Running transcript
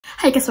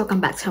Hi guys, welcome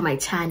back to my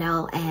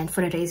channel, and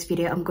for today's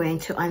video I'm going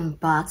to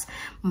unbox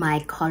my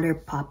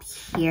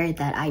Colourpop here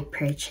that I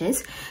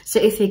purchased.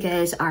 So if you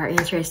guys are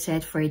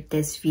interested for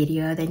this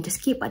video, then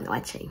just keep on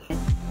watching.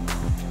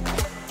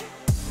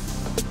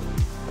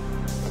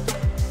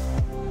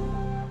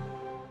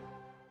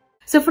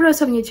 So for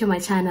those of you new to my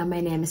channel,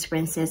 my name is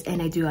Princess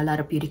and I do a lot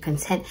of beauty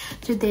content.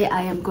 Today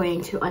I am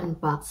going to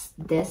unbox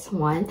this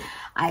one.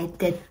 I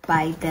did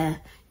buy the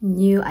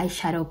new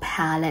eyeshadow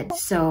palette,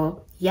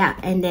 so yeah,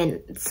 and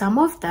then some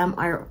of them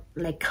are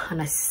like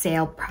kind of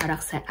sale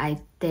products that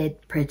I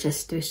did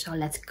purchase too. So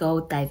let's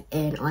go dive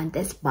in on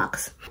this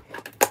box.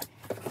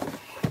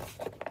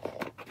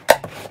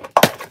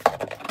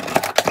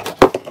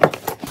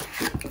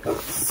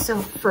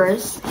 So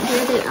first,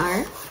 here they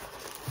are.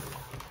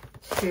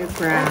 To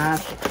grab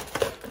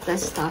the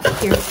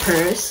stuff here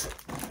first.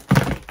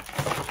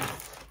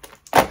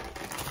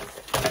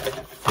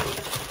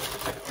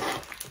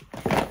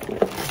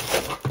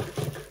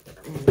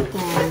 And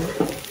then,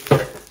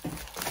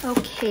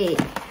 okay,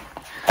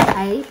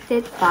 I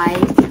did buy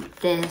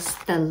this,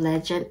 The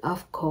Legend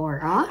of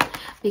Korra,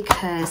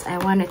 because I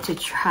wanted to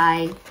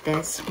try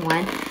this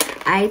one.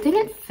 I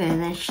didn't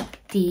finish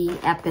the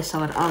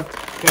episode of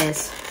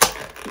this,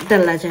 The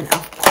Legend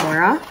of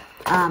Korra,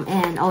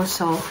 and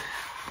also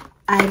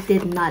I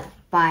did not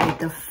buy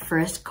the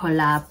first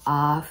collab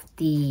of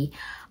the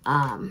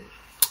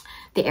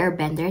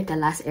Airbender, the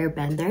last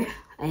Airbender,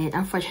 and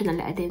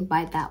unfortunately I didn't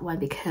buy that one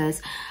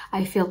because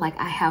I feel like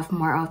I have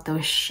more of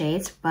those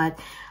shades. But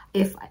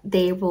if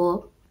they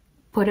will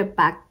put it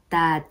back,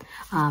 that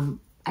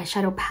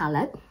eyeshadow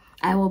palette,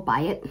 I will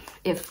buy it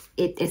if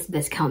it is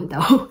discount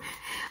though.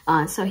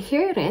 So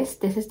here it is.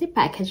 This is the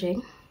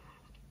packaging.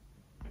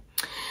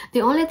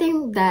 The only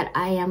thing that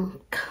I am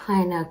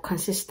kind of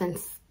consistent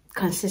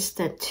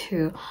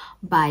to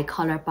buy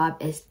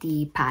Colourpop is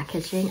the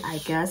packaging, I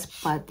guess,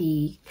 but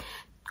the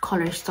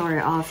color story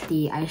of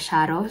the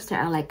eyeshadows, they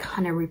are like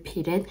kind of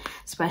repeated,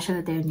 especially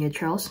their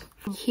neutrals.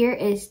 Here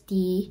is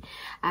the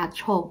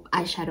actual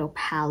eyeshadow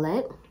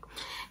palette.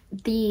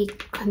 The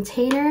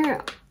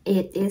container,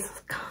 it is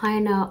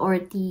kind of, or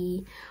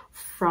the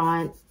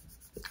front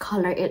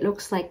color, it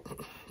looks like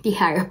the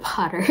Harry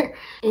Potter,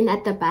 and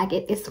at the back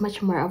it is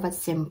much more of a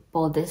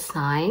simple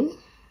design.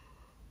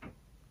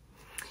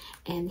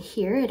 And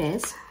here it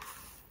is.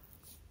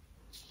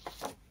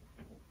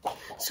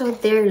 So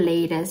their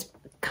latest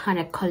kind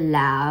of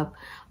collab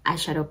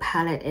eyeshadow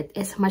palette, it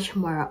is much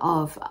more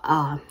of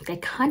a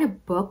kind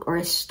of book or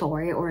a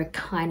story or a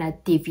kind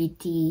of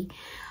DVD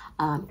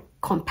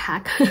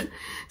compact.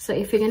 So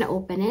if you're gonna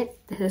open it,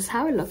 this is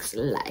how it looks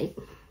like.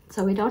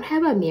 So we don't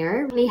have a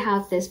mirror, we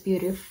have this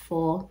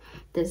beautiful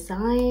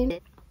design,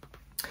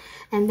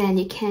 and then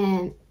you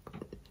can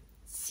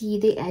see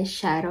the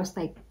eyeshadows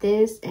like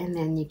this, and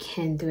then you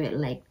can do it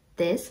like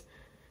this.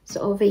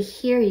 So over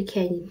here you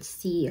can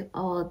see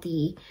all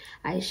the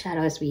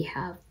eyeshadows. We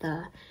have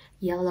the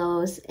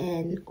yellows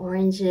and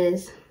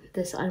oranges.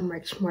 This are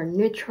much more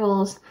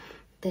neutrals.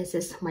 This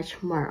is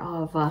much more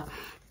of a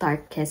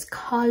darkest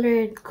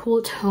color,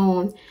 cool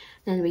tone.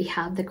 Then we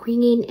have the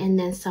green and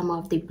then some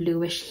of the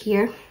bluish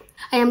here.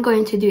 I am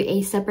going to do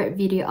a separate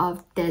video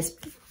of this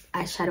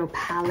eyeshadow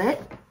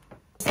palette.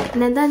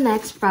 And then the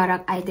next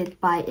product I did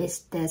buy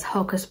is this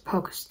Hocus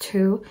Pocus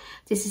 2.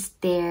 This is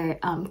their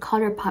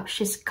Colourpop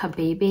Shiska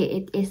Baby.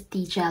 It is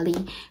the Jelly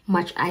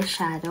Much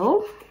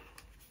Eyeshadow.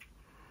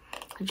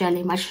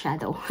 Jelly Much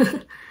Shadow.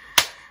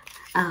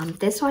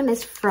 This one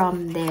is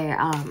from their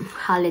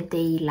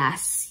holiday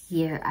last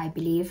year, I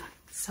believe.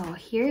 So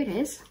here it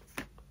is.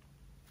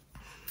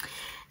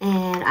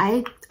 And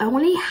I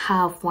only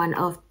have one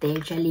of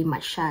the Jelly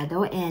Matte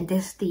Shadow, and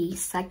this is the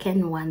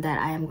second one that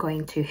I am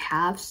going to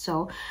have.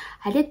 So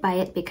I did buy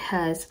it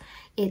because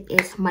it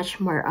is much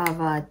more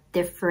of a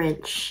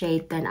different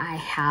shade than I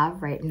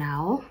have right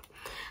now.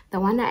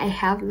 The one that I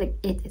have, like,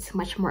 it is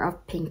much more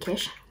of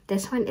pinkish.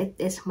 This one, it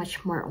is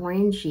much more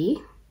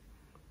orangey.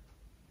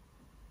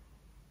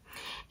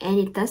 And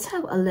it does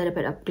have a little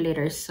bit of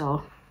glitter,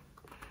 so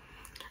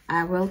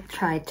I will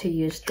try to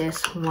use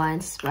this one,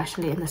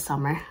 especially in the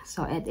summer.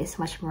 So it is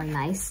much more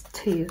nice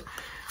to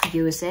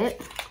use it.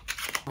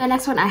 The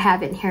next one I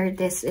have in here,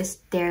 this is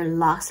their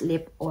Luxe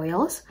Lip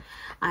Oils.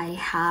 I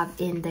have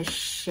in the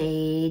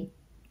shade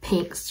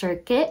Pink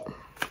Circuit.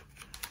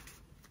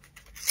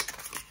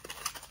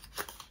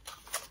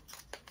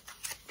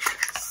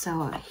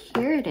 So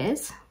here it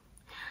is.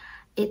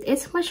 It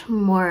is much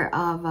more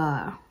of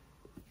a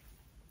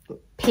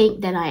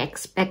pink than I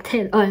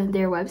expected on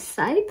their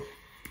website.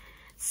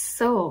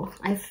 So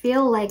I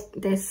feel like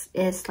this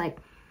is like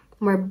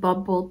more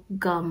bubble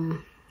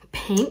gum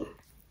pink.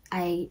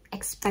 I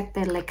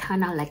expected like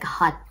kind of like a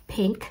hot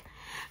pink.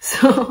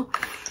 So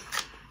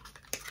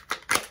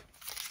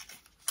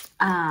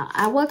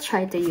I will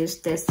try to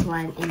use this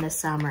one in the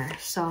summer.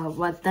 So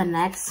what the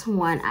next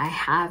one I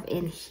have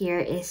in here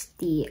is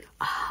the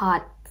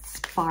Hot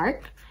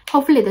Spark.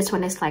 Hopefully this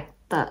one is like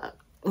the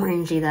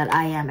orangey that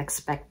I am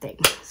expecting.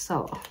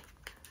 So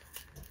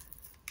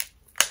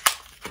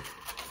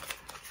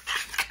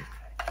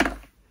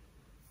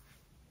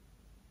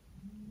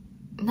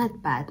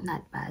Not bad,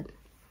 not bad.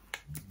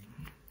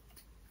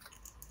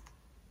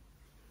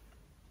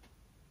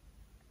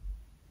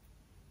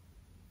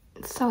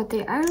 So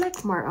they are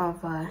like more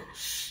of a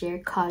sheer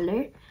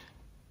color,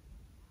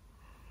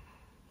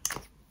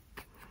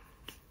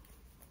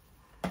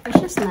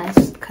 which is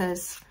nice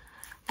because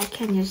I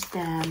can use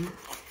them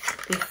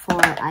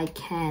before I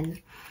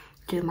can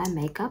do my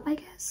makeup, I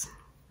guess.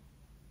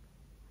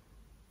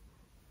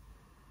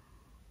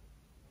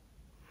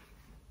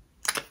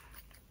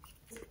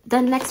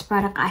 The next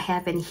product I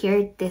have in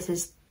here, this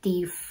is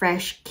the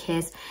Fresh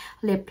Kiss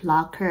Lip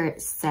Locker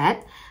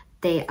set.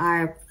 They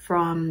are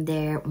from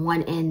their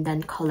One and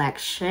Done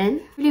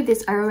collection. I believe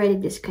these are already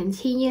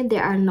discontinued. They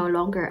are no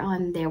longer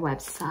on their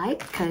website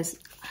because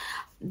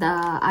the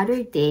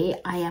other day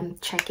I am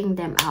checking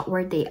them out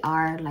where they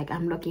are. Like,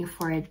 I'm looking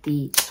for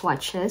the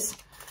swatches.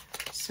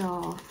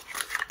 So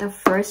the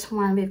first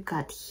one we've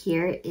got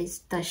here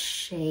is the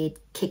shade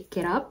Kick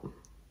It Up.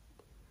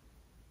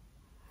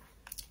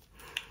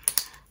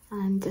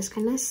 I'm just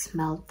gonna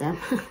smell them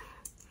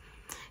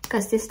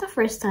because this is the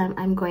first time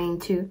I'm going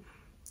to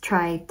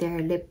try their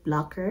lip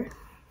blocker.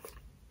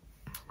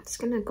 I'm just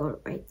gonna go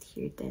right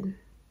here then.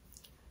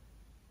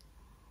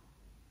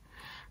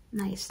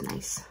 Nice,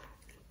 nice.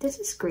 This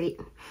is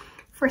great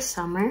for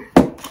summer.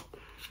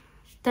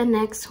 The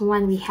next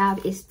one we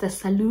have is the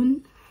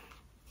Saloon.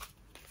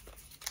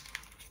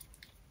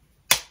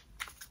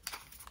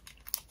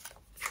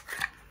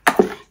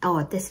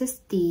 Oh, this is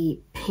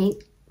the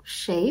pink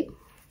shade.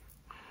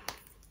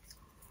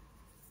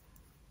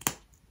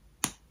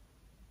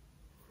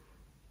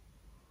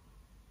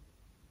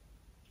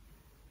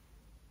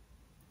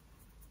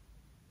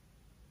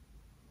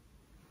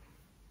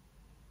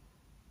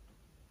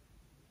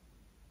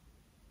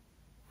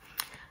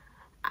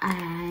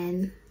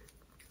 And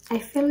I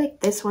feel like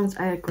these ones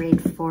are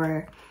great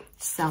for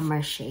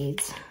summer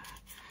shades.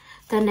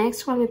 The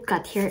next one we've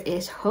got here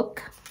is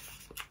Hook.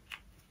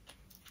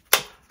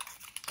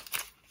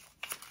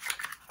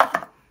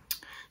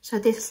 So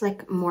this is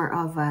like more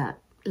of a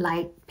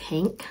light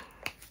pink.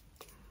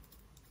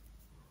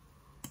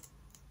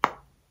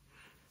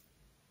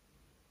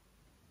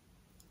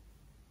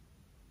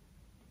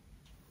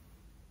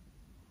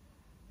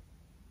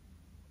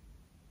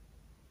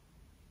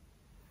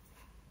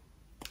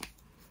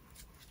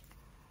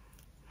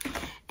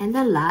 And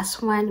the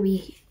last one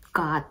we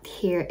got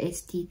here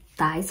is the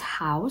Dice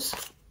House.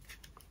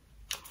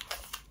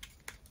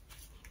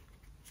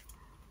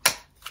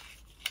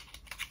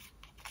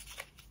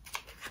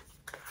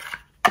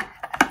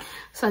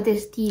 So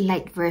this is the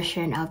light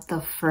version of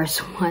the first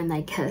one, I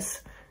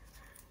guess.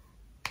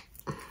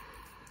 I'm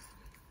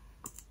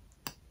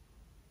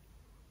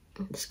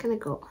just gonna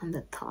go on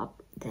the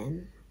top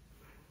then.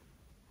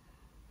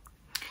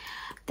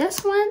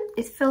 This one,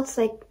 it feels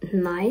like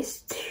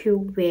nice to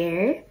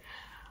wear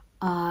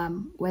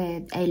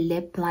with a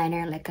lip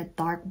liner, like a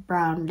dark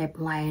brown lip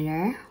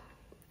liner,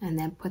 and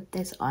then put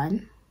this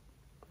on.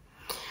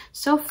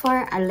 So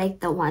far, I like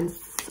the ones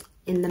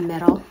in the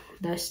middle,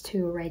 those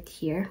two right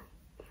here.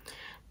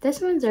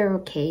 These ones are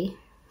okay,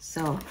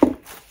 so.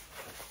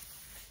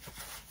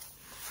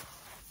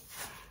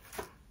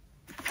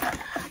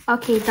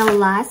 Okay, the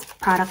last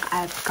product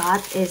I've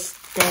got is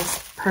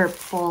this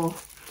purple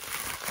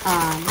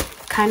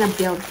kind of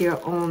build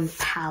your own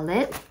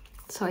palette.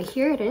 So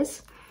here it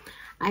is.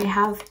 I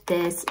have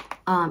this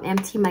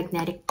empty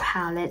magnetic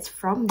palettes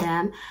from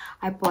them.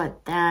 I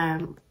bought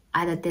them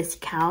at a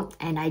discount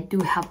and I do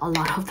have a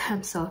lot of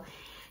them. So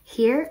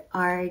here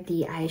are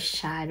the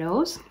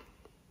eyeshadows.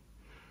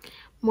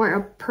 More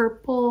of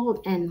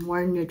purple and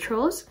more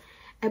neutrals.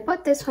 I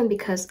bought this one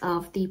because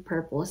of the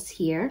purples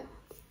here.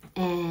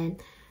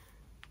 And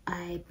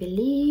I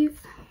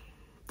believe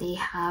they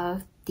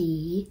have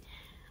the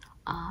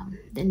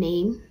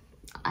name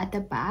at the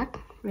back,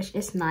 which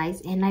is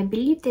nice. And I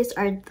believe these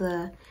are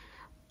the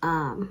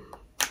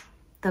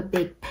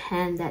big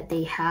pen that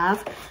they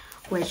have,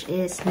 which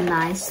is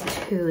nice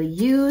to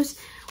use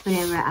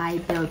whenever I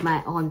build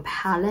my own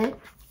palette.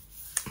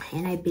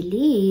 And I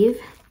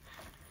believe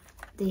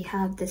they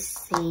have the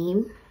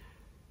same.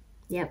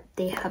 Yep,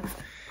 they have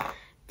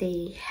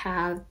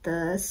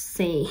the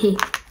same.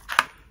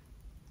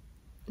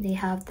 They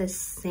have the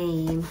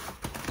same.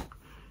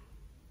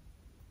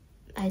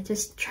 I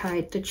just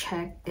tried to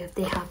check if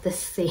they have the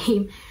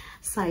same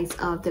size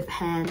of the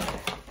pen.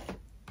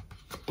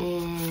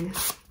 And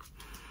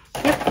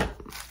yep,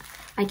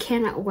 I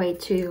cannot wait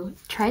to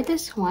try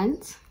this one,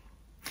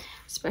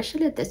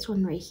 especially this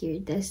one right here,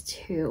 this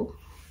too,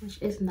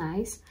 which is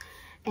nice.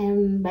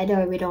 And by the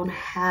way, we don't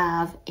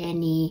have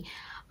any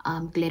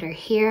glitter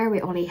here.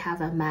 We only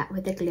have a matte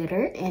with the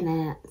glitter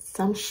and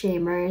some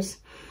shimmers.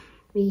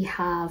 We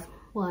have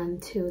 1,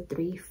 2,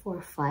 3,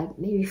 4, 5,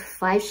 maybe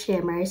 5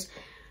 shimmers,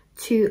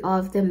 2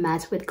 of the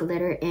mattes with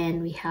glitter,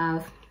 and we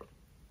have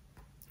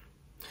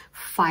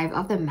 5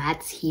 of the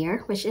mattes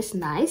here, which is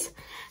nice.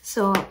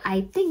 So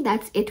I think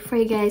that's it for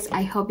you guys.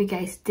 I hope you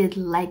guys did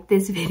like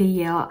this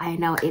video. I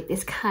know it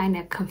is kind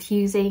of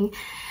confusing.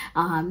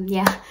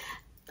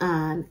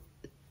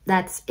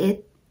 That's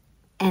it.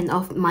 end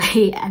of my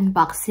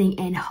unboxing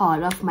and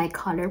haul of my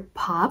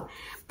Colourpop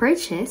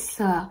purchase.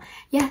 So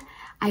yeah,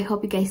 I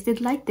hope you guys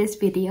did like this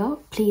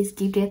video. Please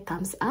give it a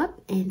thumbs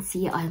up and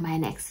see you on my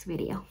next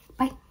video.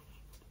 Bye.